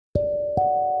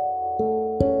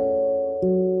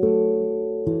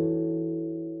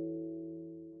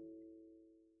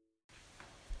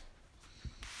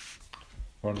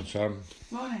Morning, Sam.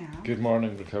 Morning, Al. Good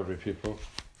morning, recovery people.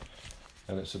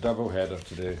 And it's a double header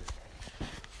today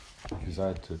because I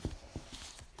had to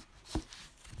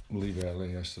leave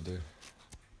early yesterday.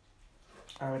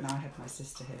 Oh, and I had my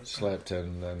sister here. Slept in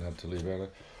and then had to leave early.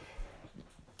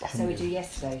 So we do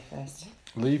yesterday first.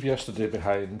 Leave yesterday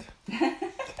behind. I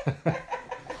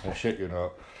shit you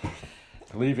not.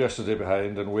 Leave yesterday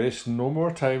behind and waste no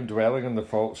more time dwelling on the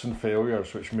faults and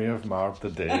failures which may have marred the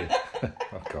day.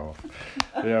 Fuck off.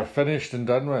 They are finished and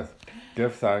done with.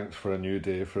 Give thanks for a new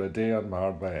day, for a day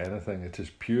unmarred by anything. It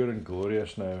is pure and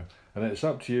glorious now, and it's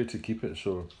up to you to keep it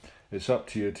so. It's up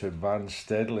to you to advance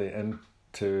steadily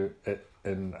into it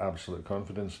in absolute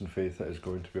confidence and faith that it's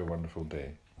going to be a wonderful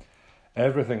day.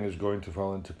 Everything is going to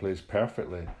fall into place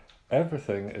perfectly.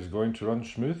 Everything is going to run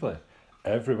smoothly.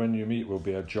 Everyone you meet will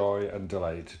be a joy and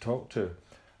delight to talk to.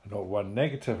 Not one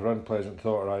negative or unpleasant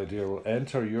thought or idea will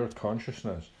enter your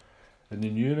consciousness. In the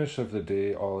newness of the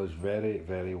day, all is very,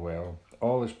 very well.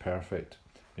 All is perfect.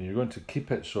 And you're going to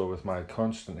keep it so with my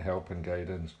constant help and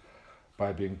guidance,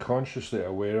 by being consciously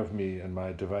aware of me and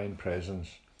my divine presence,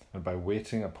 and by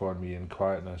waiting upon me in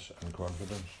quietness and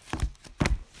confidence.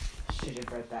 Should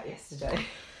have read that yesterday.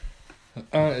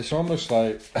 It's almost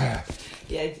like...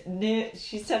 Yeah,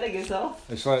 she's telling us off.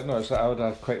 It's like I would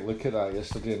have a quick look at that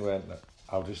yesterday and went,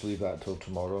 I'll just leave that till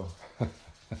tomorrow.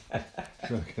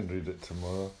 So I can read it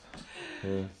tomorrow.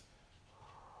 Yeah.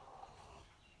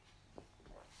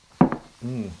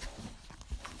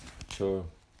 So,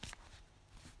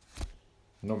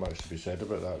 not much to be said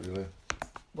about that, really.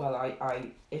 Well,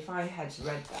 I if I had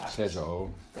read that, Says it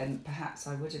all. then perhaps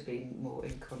I would have been more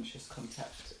in conscious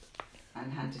contact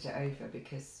and handed it over,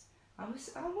 because I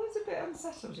was a bit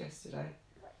unsettled yesterday.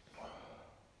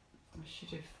 I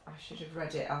should have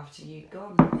read it after you'd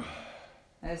gone.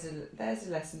 There's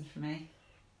a lesson for me.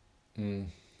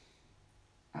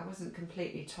 I wasn't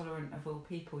completely tolerant of all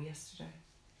people yesterday.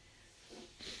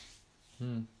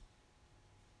 I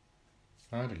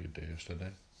had a good day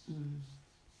yesterday.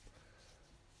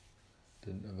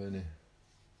 Didn't have any.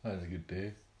 I had a good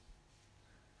day.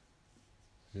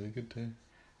 Really good day.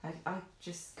 I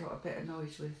just got a bit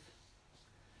annoyed with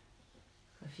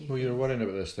a few Well, you're things. worrying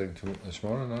about this thing this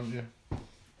morning, aren't you?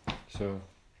 So...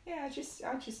 Yeah, I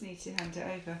just need to hand it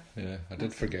over. Yeah, I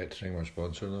did forget to ring my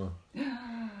sponsor though.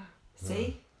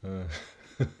 See?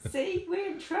 See,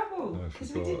 we're in trouble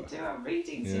because we didn't do our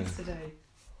readings yesterday.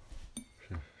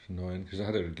 It's annoying because I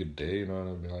had a good day, you know, and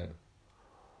I'd be like...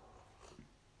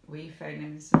 Were you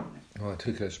phoning this morning? Well, I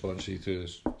took a sponsor through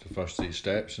the first 3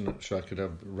 steps, and so I could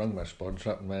have rung my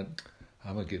sponsor up and went,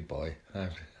 I'm a good boy,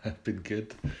 I've been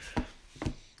good.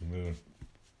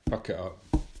 Fuck it up.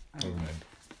 Never mind.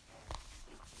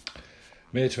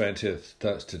 May 20th,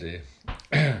 that's today.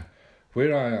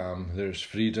 Where I am, there is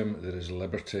freedom, there is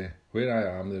liberty. Where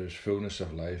I am, there is fullness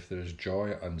of life, there is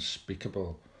joy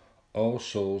unspeakable. All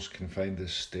souls can find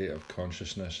this state of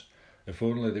consciousness, if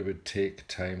only they would take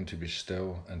time to be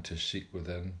still and to seek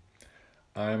within.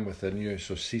 I am within you,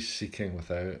 so cease seeking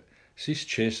without. Cease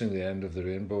chasing the end of the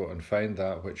rainbow and find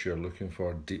that which you are looking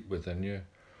for deep within you.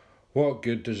 What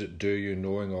good does it do you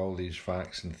knowing all these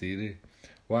facts in theory?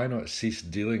 Why not cease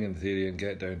dealing in theory and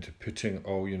get down to putting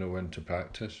all you know into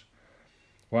practice?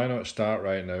 Why not start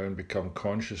right now and become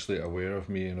consciously aware of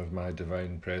me and of my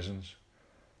divine presence?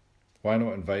 Why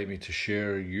not invite me to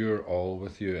share your all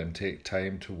with you and take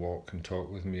time to walk and talk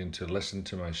with me and to listen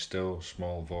to my still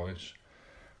small voice?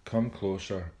 Come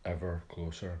closer, ever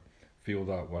closer. Feel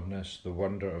that oneness, the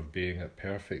wonder of being at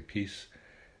perfect peace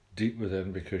deep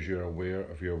within, because you're aware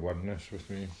of your oneness with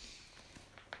me.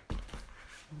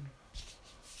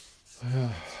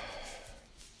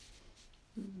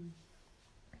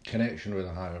 Connection with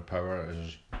a higher power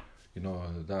is, you know,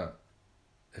 that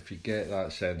if you get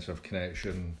that sense of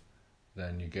connection,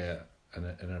 then you get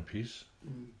an inner peace.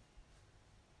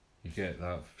 You get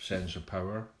that sense of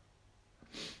power,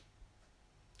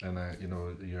 and you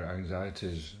know, your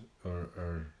anxieties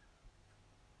are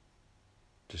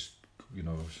just, you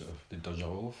know, sort of, they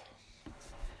dissolve.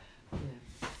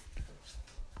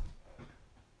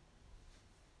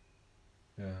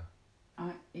 Yeah.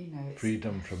 You know, it's,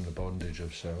 Freedom from the bondage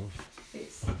of self.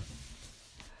 It's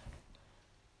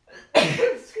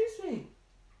excuse me.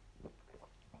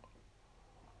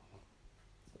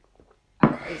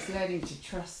 It's learning to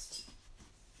trust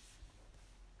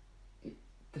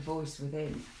the voice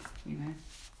within. You know,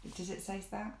 does it say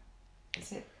that?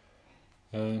 Is it?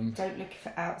 Don't look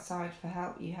for outside for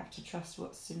help. You have to trust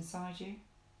what's inside you.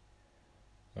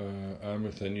 I'm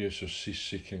within you, so cease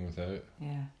seeking without.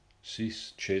 Yeah.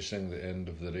 Cease chasing the end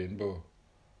of the rainbow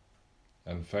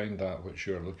and find that which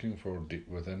you're looking for deep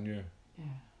within you. Yeah.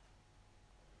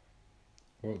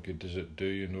 What good does it do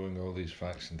you knowing all these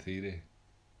facts in theory?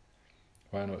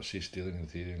 Why not cease dealing in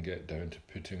theory and get down to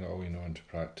putting all you know into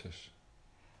practice?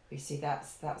 You see,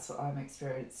 that's what I'm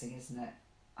experiencing, isn't it?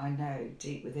 I know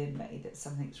deep within me that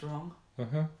something's wrong.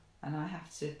 Uh-huh. And I have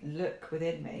to look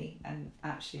within me and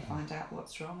actually find out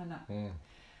what's wrong. And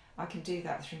I can do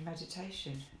that through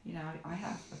meditation. You know,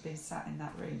 I've been sat in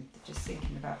that room just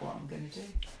thinking about what I'm going to do.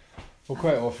 Well,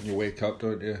 quite often you wake up,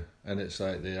 don't you? And it's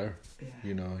like there, Yeah.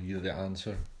 you know, you're the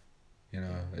answer. You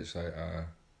know, it's like, I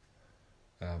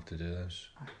have to do this.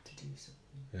 I have to do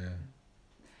something. Yeah.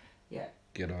 Yeah.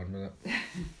 Get on with it.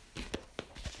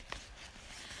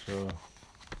 So,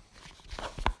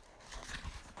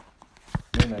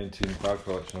 May 19th,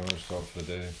 Alcoholics Anonymous talk for the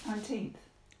day. 19th?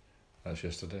 That's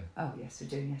yesterday. Oh, yes, we're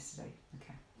doing yesterday.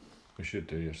 Okay. We should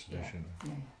do yesterday, shouldn't we?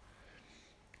 Yeah.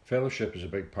 Fellowship is a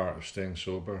big part of staying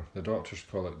sober. The doctors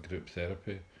call it group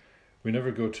therapy. We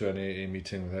never go to an AA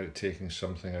meeting without taking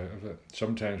something out of it.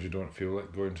 Sometimes we don't feel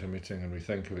like going to a meeting and we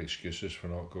think of excuses for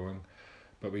not going,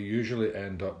 but we usually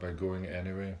end up by going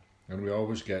anyway, and we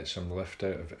always get some lift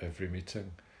out of every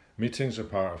meeting. Meetings are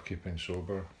part of keeping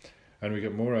sober, and we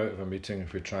get more out of a meeting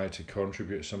if we try to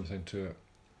contribute something to it.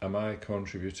 Am I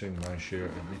contributing my share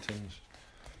at meetings?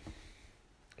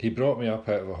 He brought me up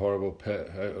out of a horrible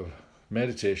pit, out of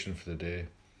meditation for the day.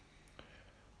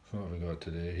 What have we got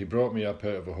today? He brought me up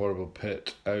out of a horrible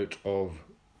pit, out of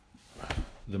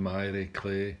the miry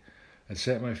clay, and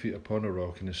set my feet upon a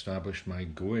rock and established my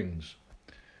goings.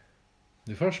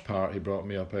 The first part, he brought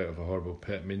me up out of a horrible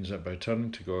pit, means that by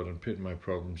turning to God and putting my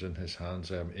problems in his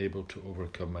hands, I am able to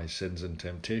overcome my sins and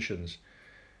temptations.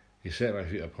 He set my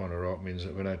feet upon a rock means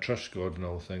that when I trust God in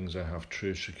all things, I have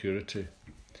true security.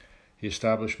 He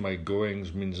established my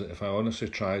goings means that if I honestly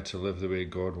try to live the way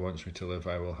God wants me to live,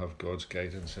 I will have God's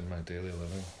guidance in my daily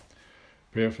living.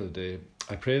 Prayer for the day.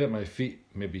 I pray that my feet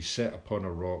may be set upon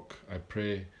a rock. I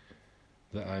pray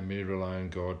that I may rely on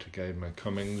God to guide my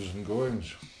comings and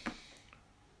goings.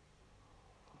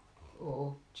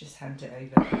 Or just hand it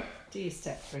over. Do your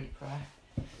step 3 prayer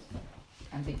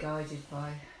and be guided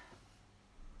by...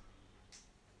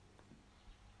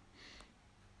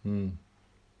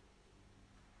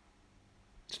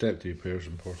 Step 3 prayer is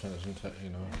important, isn't it?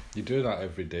 You know, you do that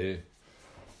every day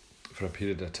for a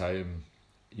period of time.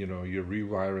 You know, you're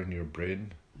rewiring your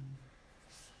brain.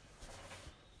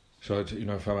 So, you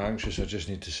know, if I'm anxious, I just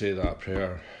need to say that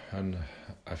prayer, and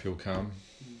I feel calm.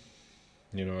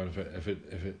 You know, and if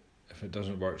it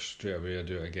doesn't work straight away, I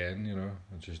do it again. You know,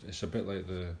 it's a bit like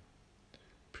the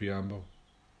preamble.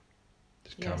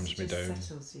 It calms me down. It just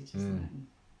settles you, doesn't it? And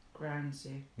grounds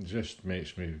you. It just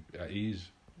makes me at ease.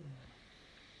 Yeah.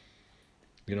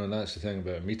 You know, and that's the thing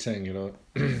about a meeting. You know,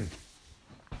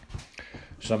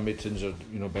 some meetings are,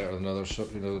 you know, better than others. So,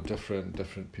 you know,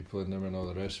 different people in them and all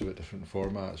the rest of it, different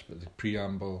formats. But the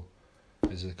preamble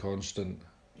is the constant.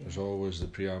 Yeah. There's always the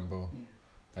preamble. Yeah.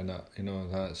 And that, you know,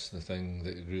 that's the thing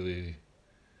that really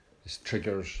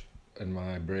triggers in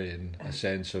my brain a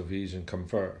sense of ease and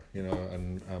comfort, you know,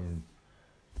 and I'm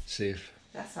safe.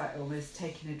 That's like almost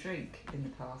taking a drink in the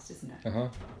past, isn't it? Uh-huh.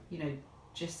 You know,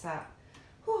 just that,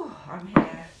 I'm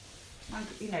here.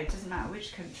 You know, it doesn't matter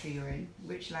which country you're in,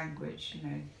 which language, you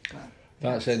know.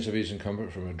 That sense of ease and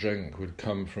comfort from a drink would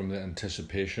come from the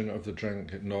anticipation of the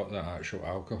drink, not the actual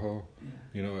alcohol. Yeah.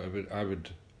 You know, I would,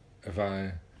 if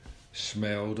I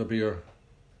smelled a beer,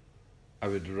 I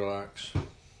would relax.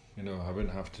 You know, I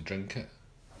wouldn't have to drink it.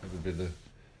 It would be the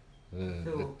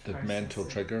mental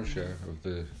triggers, of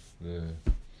the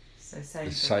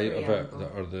sight of it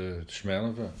or the smell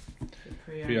of it.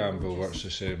 The preamble works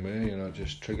the same way. You know, it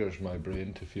just triggers my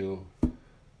brain to feel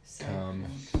calm.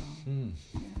 Yeah.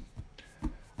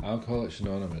 Alcoholics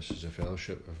Anonymous is a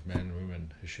fellowship of men and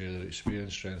women who share their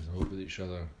experience, strength and hope with each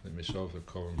other that may solve their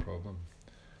common problem.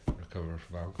 Recover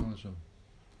from alcoholism.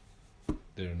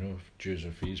 There are no dues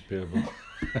or fees payable.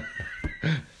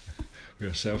 We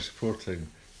are self-supporting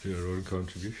through our own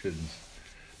contributions.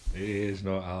 AA is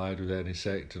not allied with any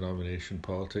sect, denomination,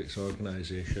 politics,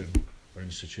 organisation or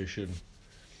institution.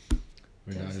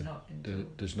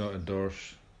 Does not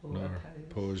endorse nor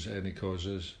oppose any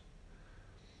causes.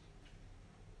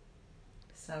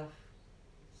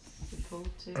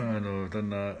 Self-supporting. I know, I've done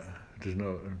that. Does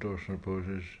not endorse nor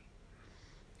opposes.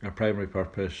 Our primary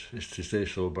purpose is to stay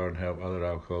sober and help other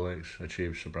alcoholics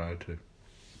achieve sobriety.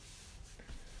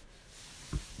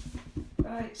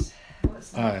 Right,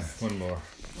 what's next? One more.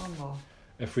 One more.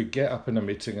 If we get up in a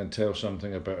meeting and tell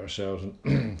something about ourselves,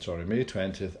 sorry, May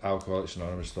 20th, Alcoholics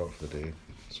Anonymous thought for the day.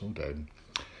 Slow down.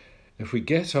 If we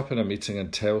get up in a meeting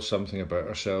and tell something about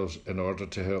ourselves in order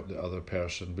to help the other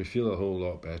person, we feel a whole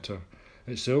lot better.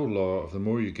 It's the old law of the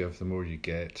more you give, the more you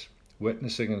get.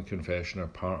 Witnessing and confession are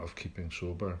part of keeping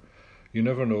sober. You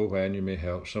never know when you may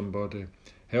help somebody.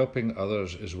 Helping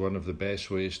others is one of the best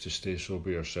ways to stay sober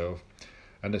yourself,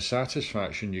 and the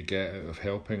satisfaction you get out of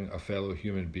helping a fellow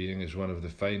human being is one of the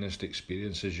finest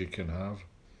experiences you can have.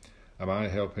 Am I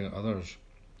helping others?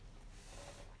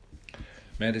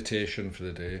 Meditation for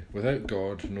the day. Without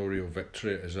God, no real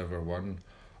victory is ever won.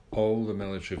 All the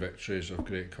military victories of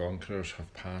great conquerors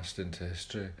have passed into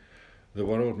history. The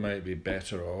world might be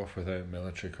better off without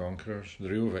military conquerors. The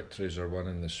real victories are won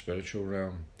in the spiritual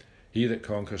realm. He that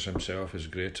conquers himself is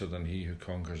greater than he who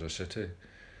conquers a city.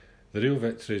 The real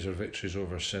victories are victories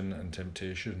over sin and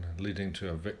temptation, leading to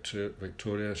a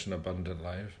victorious and abundant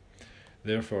life.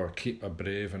 Therefore, keep a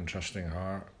brave and trusting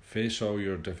heart. Face all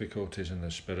your difficulties in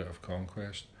the spirit of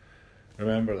conquest.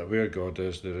 Remember that where God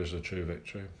is, there is a true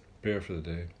victory. Prayer for the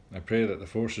day. I pray that the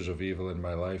forces of evil in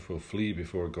my life will flee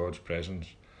before God's presence.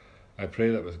 I pray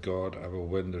that with God I will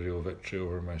win the real victory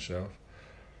over myself.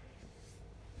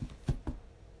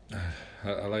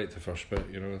 I like the first bit,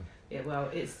 you know. Yeah, well,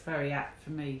 it's very apt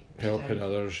for me. Helping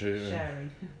others.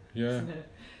 Sharing. Yeah.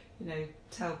 You know,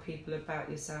 tell people about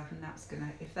yourself, and that's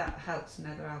gonna, if that helps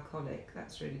another alcoholic,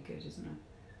 that's really good, isn't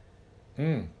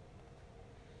it?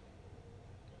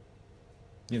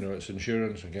 You know, it's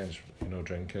insurance against, you know,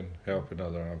 drinking, helping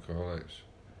other alcoholics.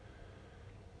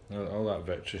 All that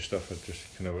victory stuff, it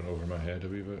just kind of went over my head a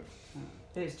wee bit.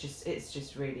 It's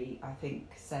just really, I think,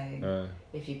 saying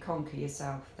if you conquer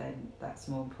yourself, then that's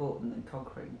more important than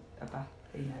conquering other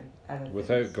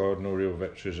Without things. God, no real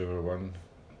victory is ever won.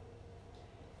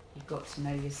 You've got to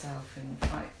know yourself and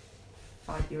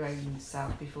fight your own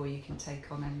self before you can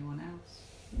take on anyone else.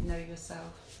 Know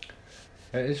yourself.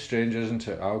 It is strange, isn't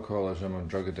it? Alcoholism and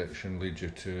drug addiction lead you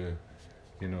to,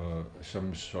 you know,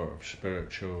 some sort of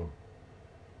spiritual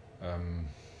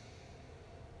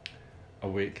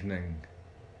awakening,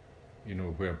 you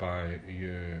know, whereby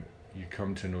you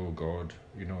come to know God,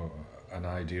 you know, an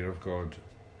idea of God,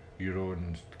 your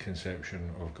own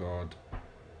conception of God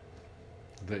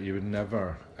that you would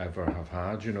never ever have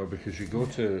had, you know, because you go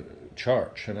to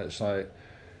church and it's like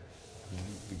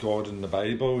God in the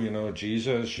Bible, you know,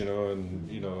 Jesus, you know, and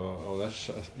you know all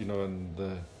this, you know, and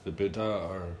the Buddha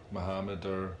or Muhammad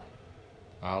or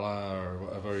Allah or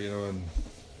whatever, you know, and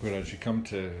whereas you come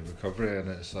to recovery and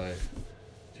it's like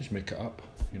just make it up,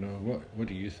 you know, what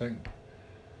do you think?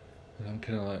 And I'm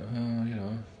kind of like, you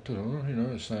know, don't know, you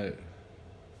know, it's like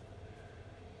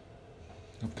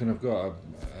I've kind of got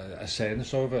a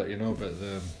sense of it, you know, but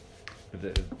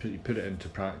you put it into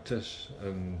practice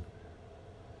and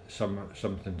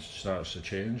something starts to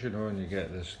change, you know, and you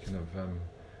get this kind of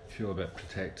feel a bit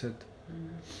protected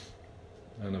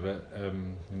and a bit,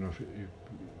 you know, you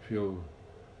feel,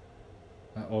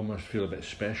 I almost feel a bit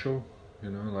special,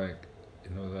 you know, like,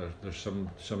 you know, there's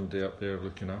somebody up there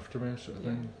looking after me, sort of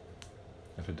thing.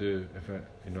 If I,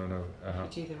 you know,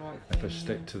 if you do the right thing, if I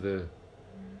stick to the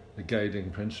guiding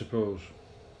principles,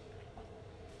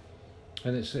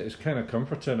 and it's kind of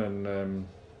comforting and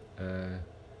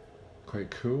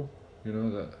quite cool, you know,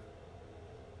 that,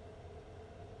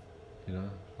 you know,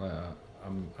 like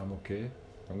I'm okay,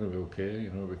 I'm gonna be okay, you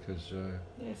know, because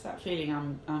it's that feeling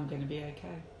I'm gonna be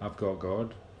okay. I've got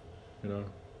God, you know,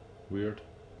 weird.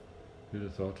 Who'd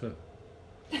have thought it?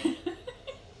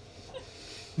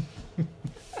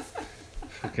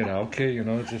 Fucking alky, you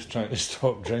know, just trying to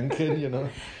stop drinking, you know,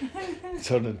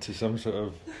 turn into some sort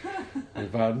of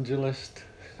evangelist.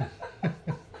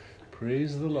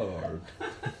 Praise the Lord.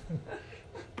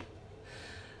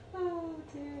 Oh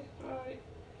dear, right.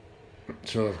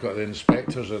 So I've got the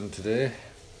inspectors in today.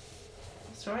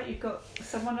 That's right, you've got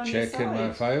someone on checking your side.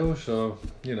 my file, so,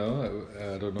 you know,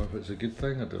 I don't know if it's a good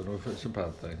thing, I don't know if it's a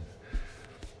bad thing.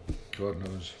 God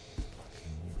knows.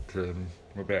 But,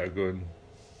 we better go and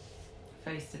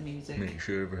face the music. make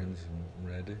sure everything's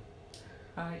ready.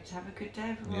 Right, have a good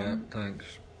day, everyone. Yeah, thanks.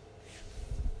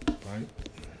 Bye.